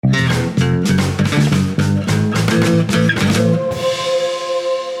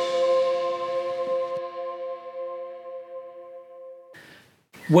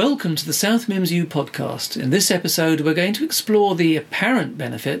Welcome to the South Mims U podcast. In this episode, we're going to explore the apparent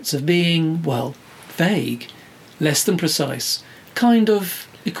benefits of being, well, vague, less than precise, kind of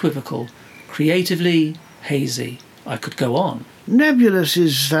equivocal, creatively hazy. I could go on. Nebulous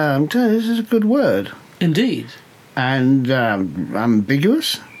is a good word. Indeed. And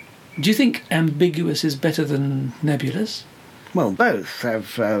ambiguous? Do you think ambiguous is better than nebulous? Well, both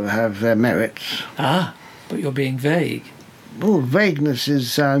have their merits. Ah, but you're being vague. Well, vagueness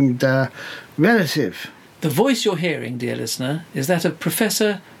is relative. The voice you're hearing, dear listener, is that of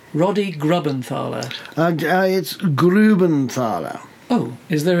Professor Roddy Grubenthaler. It's Grubenthaler. Oh,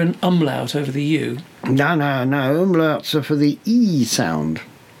 is there an umlaut over the U? No. Umlauts are for the E sound.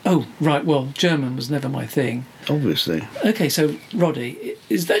 Oh, right, well, German was never my thing. Obviously. OK, so, Roddy,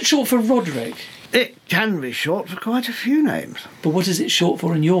 is that short for Roderick? It can be short for quite a few names. But what is it short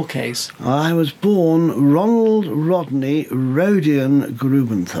for in your case? I was born Ronald Rodney Rodion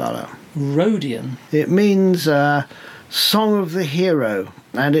Grubenthaler. Rodion? It means Song of the Hero,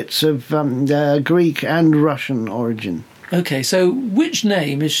 and it's of Greek and Russian origin. OK, so which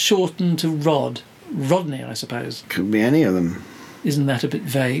name is shortened to Rod? Rodney, I suppose. Could be any of them. Isn't that a bit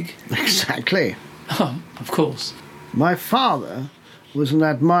vague? Exactly. Oh, of course. My father was an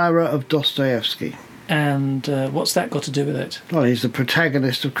admirer of Dostoevsky. And what's that got to do with it? Well, he's the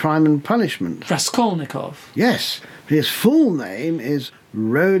protagonist of Crime and Punishment. Raskolnikov? Yes. His full name is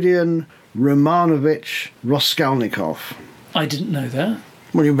Rodion Romanovich Raskolnikov. I didn't know that.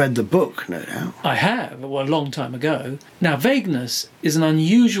 Well, you read the book, no doubt. I have, well, a long time ago. Now, vagueness is an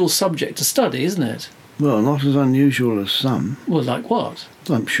unusual subject to study, isn't it? Well, not as unusual as some. Well, like what?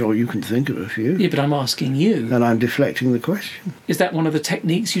 I'm sure you can think of a few. Yeah, but I'm asking you. And I'm deflecting the question. Is that one of the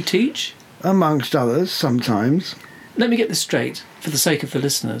techniques you teach? Amongst others, sometimes. Let me get this straight, for the sake of the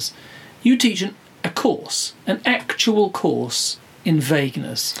listeners. You teach a course, an actual course in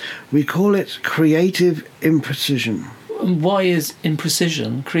vagueness. We call it creative imprecision. And why is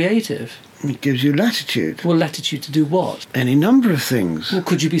imprecision creative? It gives you latitude. Well, latitude to do what? Any number of things. Well,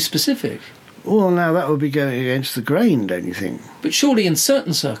 could you be specific? Well, now that would be going against the grain, don't you think? But surely in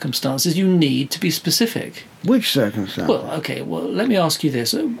certain circumstances you need to be specific. Which circumstance? Well, OK, well, let me ask you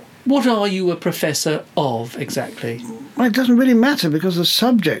this. What are you a professor of, exactly? Well, it doesn't really matter because the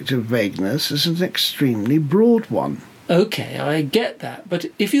subject of vagueness is an extremely broad one. OK, I get that. But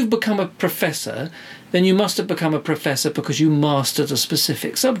if you've become a professor, then you must have become a professor because you mastered a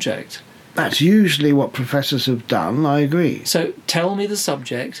specific subject. That's usually what professors have done, I agree. So tell me the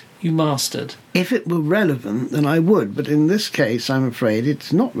subject you mastered. If it were relevant, then I would, but in this case, I'm afraid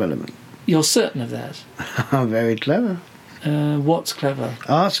it's not relevant. You're certain of that? Very clever. What's clever?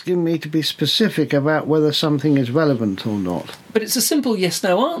 Asking me to be specific about whether something is relevant or not. But it's a simple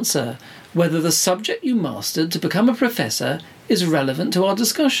yes-no answer. Whether the subject you mastered to become a professor is relevant to our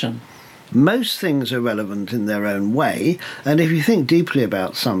discussion. Most things are relevant in their own way, and if you think deeply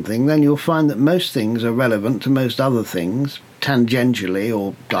about something, then you'll find that most things are relevant to most other things, tangentially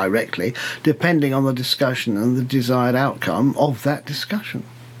or directly, depending on the discussion and the desired outcome of that discussion.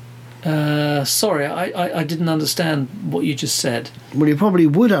 Sorry, I didn't understand what you just said. Well, you probably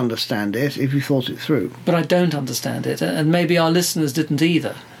would understand it if you thought it through. But I don't understand it, and maybe our listeners didn't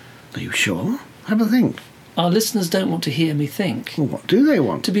either. Are you sure? Have a think. Our listeners don't want to hear me think. Well, what do they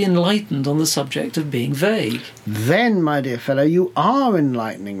want? To be enlightened on the subject of being vague. Then, my dear fellow, you are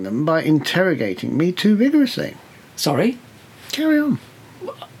enlightening them by interrogating me too vigorously. Sorry? Carry on.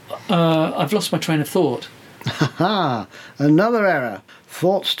 I've lost my train of thought. Ha! Another error.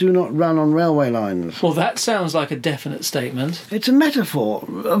 Thoughts do not run on railway lines. Well, that sounds like a definite statement. It's a metaphor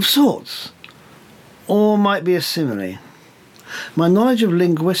of sorts. Or might be a simile. My knowledge of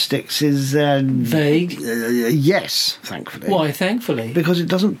linguistics is... vague? Yes, thankfully. Why, thankfully? Because it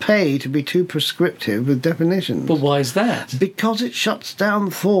doesn't pay to be too prescriptive with definitions. But why is that? Because it shuts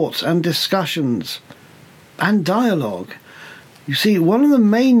down thoughts and discussions and dialogue. You see, one of the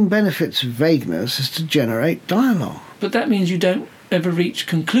main benefits of vagueness is to generate dialogue. But that means you don't ever reach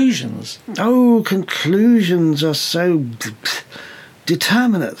conclusions. Oh, conclusions are so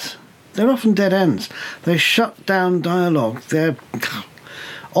determinate. They're often dead ends. They shut down dialogue. They're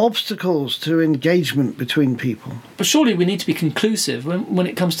obstacles to engagement between people. But surely we need to be conclusive when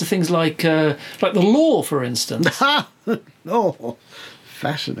it comes to things like the law, for instance. Oh,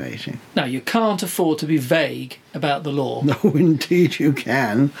 fascinating. Now, you can't afford to be vague about the law. No, indeed you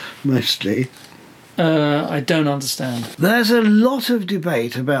can, mostly. I don't understand. There's a lot of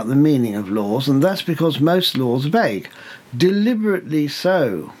debate about the meaning of laws, and that's because most laws are vague. Deliberately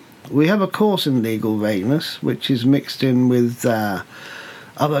so. We have a course in legal vagueness, which is mixed in with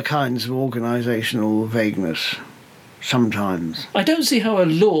other kinds of organisational vagueness. sometimes. I don't see how a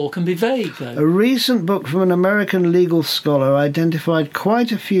law can be vague, though. A recent book from an American legal scholar identified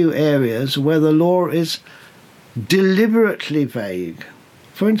quite a few areas where the law is deliberately vague.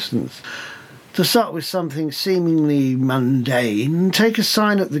 For instance, to start with something seemingly mundane, take a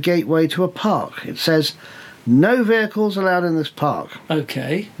sign at the gateway to a park. It says, "No vehicles allowed in this park."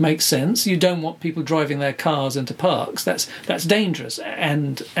 Okay, makes sense. You don't want people driving their cars into parks. That's dangerous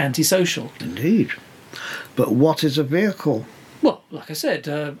and antisocial. Indeed. But what is a vehicle? Well, like I said,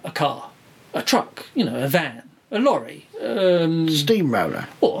 a car, a truck, a van, a lorry. Steamroller.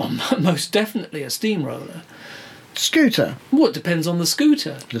 Or most definitely a steamroller. Scooter. Well, it depends on the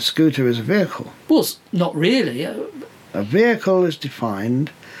scooter. The scooter is a vehicle. Well, not really. A vehicle is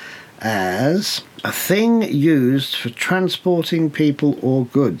defined as a thing used for transporting people or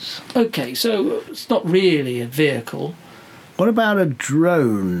goods. Okay, so it's not really a vehicle. What about a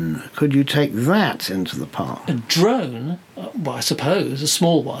drone? Could you take that into the park? A drone? Well, I suppose, a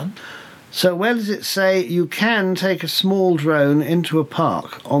small one. So where does it say you can take a small drone into a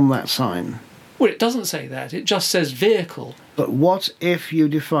park on that sign? Well, it doesn't say that. It just says vehicle. But what if you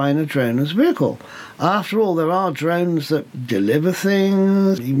define a drone as vehicle? After all, there are drones that deliver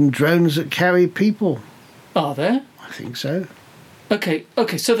things, even drones that carry people. Are there? I think so. Okay,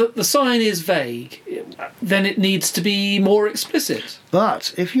 so the sign is vague. Then it needs to be more explicit.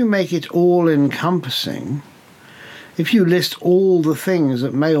 But if you make it all-encompassing, if you list all the things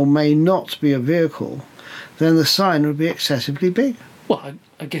that may or may not be a vehicle, then the sign would be excessively big. Well,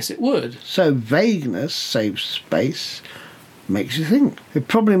 I guess it would. So vagueness saves space, makes you think. It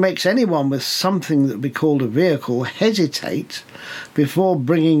probably makes anyone with something that would be called a vehicle hesitate before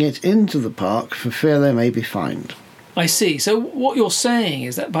bringing it into the park for fear they may be fined. I see. So what you're saying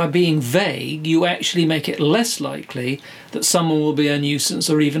is that by being vague, you actually make it less likely that someone will be a nuisance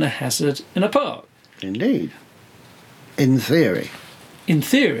or even a hazard in a park. Indeed. In theory. In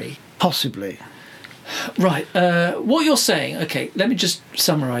theory? Possibly. Right. What you're saying, okay, let me just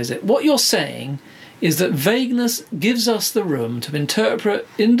summarise it. What you're saying is that vagueness gives us the room to interpret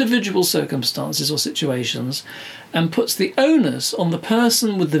individual circumstances or situations and puts the onus on the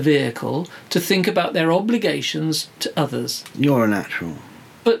person with the vehicle to think about their obligations to others. You're a natural.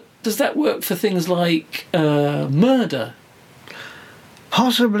 But does that work for things like murder?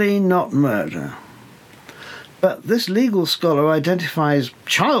 Possibly not murder. But this legal scholar identifies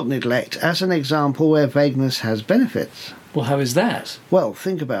child neglect as an example where vagueness has benefits. Well, how is that? Well,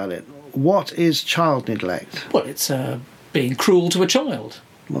 think about it. What is child neglect? Well, it's being cruel to a child.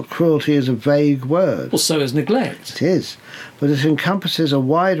 Well, cruelty is a vague word. Well, so is neglect. It is, but it encompasses a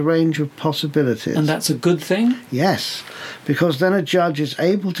wide range of possibilities. And that's a good thing? Yes, because then a judge is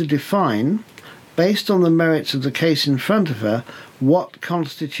able to define, based on the merits of the case in front of her, what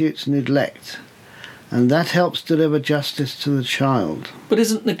constitutes neglect. And that helps deliver justice to the child. But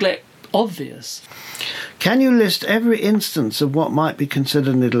isn't neglect obvious? Can you list every instance of what might be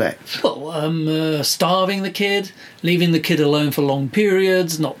considered neglect? Well, starving the kid, leaving the kid alone for long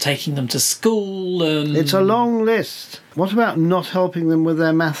periods, not taking them to school. It's a long list. What about not helping them with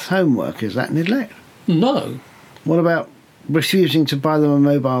their maths homework? Is that neglect? No. What about refusing to buy them a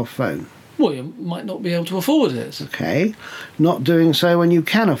mobile phone? Well, you might not be able to afford it. Okay. Not doing so when you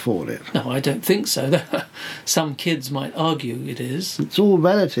can afford it. No, I don't think so. Some kids might argue it is. It's all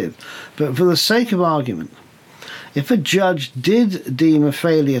relative. But for the sake of argument, if a judge did deem a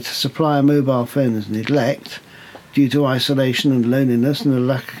failure to supply a mobile phone as neglect, due to isolation and loneliness and a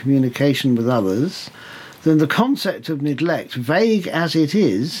lack of communication with others, then the concept of neglect, vague as it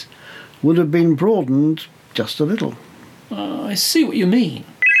is, would have been broadened just a little. I see what you mean.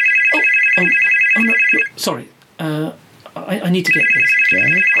 Oh no, look, sorry. I need to get this.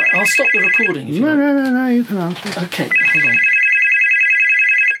 Yeah? I'll stop the recording if you like. No, you can answer. Okay, hold on.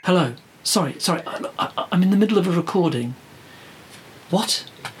 Hello. Sorry. I'm in the middle of a recording. What?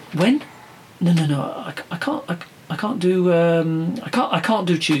 When? No. I can't do. I can't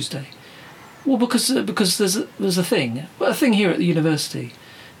do Tuesday. Well, because there's a thing here at the university.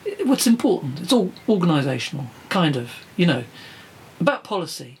 What's important? It's all organisational, kind of. About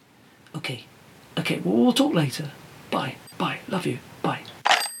policy. Okay. Well, we'll talk later. Bye. Love you. Bye.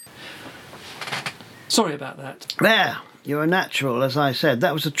 Sorry about that. There. You're a natural, as I said.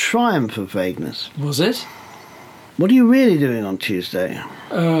 That was a triumph of vagueness. Was it? What are you really doing on Tuesday?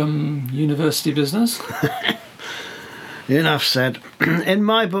 University business. Enough said. In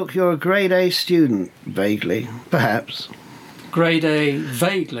my book, you're a grade A student. Vaguely, perhaps. Grade A,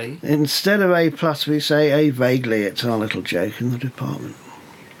 vaguely? Instead of A+, we say A vaguely. It's our little joke in the department.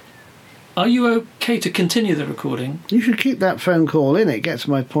 Are you okay to continue the recording? You should keep that phone call in. It gets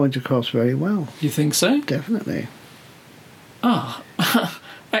my point across very well. You think so? Definitely. Ah,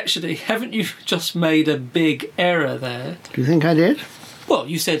 actually, haven't you just made a big error there? Do you think I did? Well,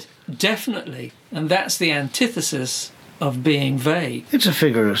 you said definitely, and that's the antithesis of being vague. It's a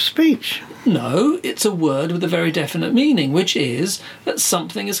figure of speech. No, it's a word with a very definite meaning, which is that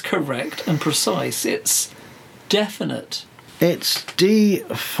something is correct and precise. It's definite. It's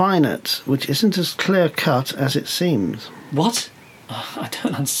definite, which isn't as clear-cut as it seems. What? Oh, I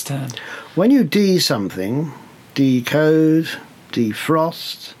don't understand. When you something, decode,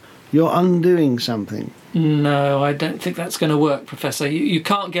 defrost, you're undoing something. No, I don't think that's going to work, Professor. You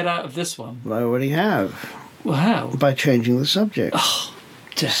can't get out of this one. I already have. Well, how? By changing the subject. Oh,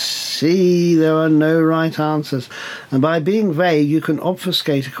 dear. See, there are no right answers. And by being vague, you can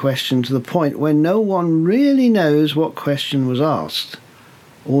obfuscate a question to the point where no one really knows what question was asked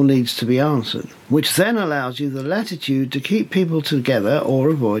or needs to be answered, which then allows you the latitude to keep people together or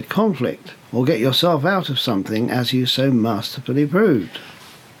avoid conflict, or get yourself out of something as you so masterfully proved.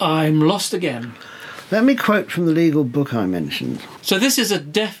 I'm lost again. Let me quote from the legal book I mentioned. So this is a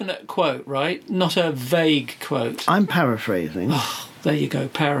definite quote, right? Not a vague quote. I'm paraphrasing. Oh, there you go,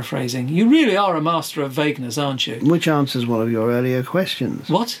 paraphrasing. You really are a master of vagueness, aren't you? Which answers one of your earlier questions.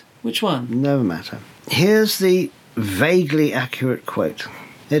 What? Which one? No matter. Here's the vaguely accurate quote.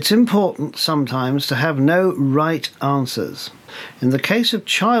 It's important sometimes to have no right answers. In the case of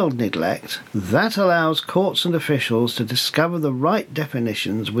child neglect, that allows courts and officials to discover the right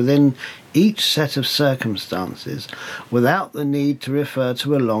definitions within each set of circumstances without the need to refer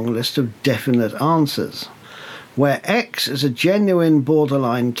to a long list of definite answers. Where X is a genuine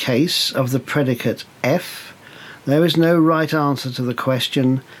borderline case of the predicate F, there is no right answer to the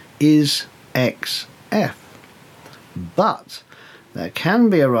question, is X F? But there can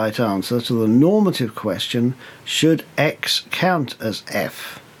be a right answer to the normative question, should X count as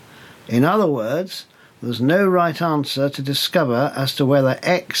F? In other words, there's no right answer to discover as to whether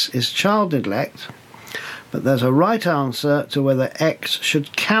X is child neglect, but there's a right answer to whether X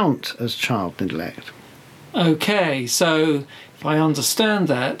should count as child neglect. Okay, so if I understand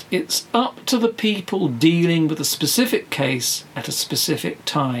that, it's up to the people dealing with a specific case at a specific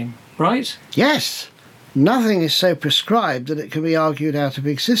time, right? Yes! Nothing is so prescribed that it can be argued out of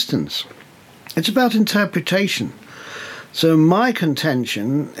existence. It's about interpretation. So my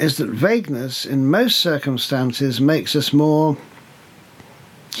contention is that vagueness in most circumstances makes us more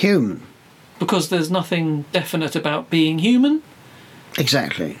human. Because there's nothing definite about being human?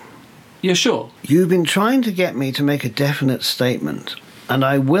 Exactly. You're sure? You've been trying to get me to make a definite statement, and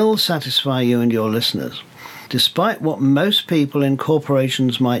I will satisfy you and your listeners. Despite what most people in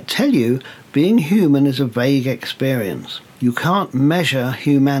corporations might tell you, being human is a vague experience. You can't measure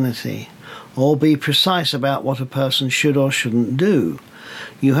humanity or be precise about what a person should or shouldn't do.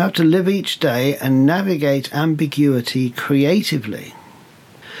 You have to live each day and navigate ambiguity creatively.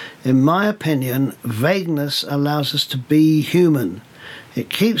 In my opinion, vagueness allows us to be human. It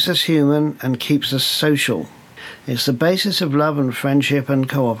keeps us human and keeps us social. It's the basis of love and friendship and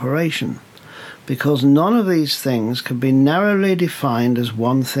cooperation. Because none of these things can be narrowly defined as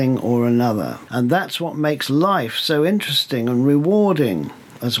one thing or another. And that's what makes life so interesting and rewarding,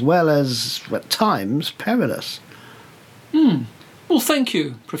 as well as, at times, perilous. Well, thank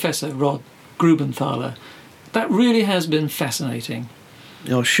you, Professor Rod Grubenthaler. That really has been fascinating.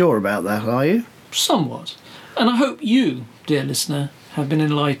 You're sure about that, are you? Somewhat. And I hope you, dear listener, have been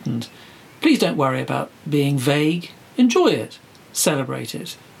enlightened. Please don't worry about being vague. Enjoy it. Celebrate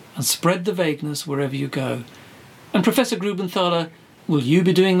it. And spread the vagueness wherever you go. And Professor Grubenthaler, will you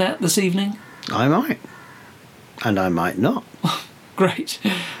be doing that this evening? I might. And I might not. Great.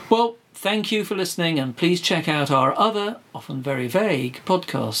 Well, thank you for listening, and please check out our other, often very vague,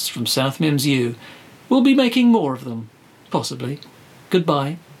 podcasts from South Mims U. We'll be making more of them. Possibly.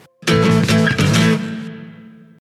 Goodbye.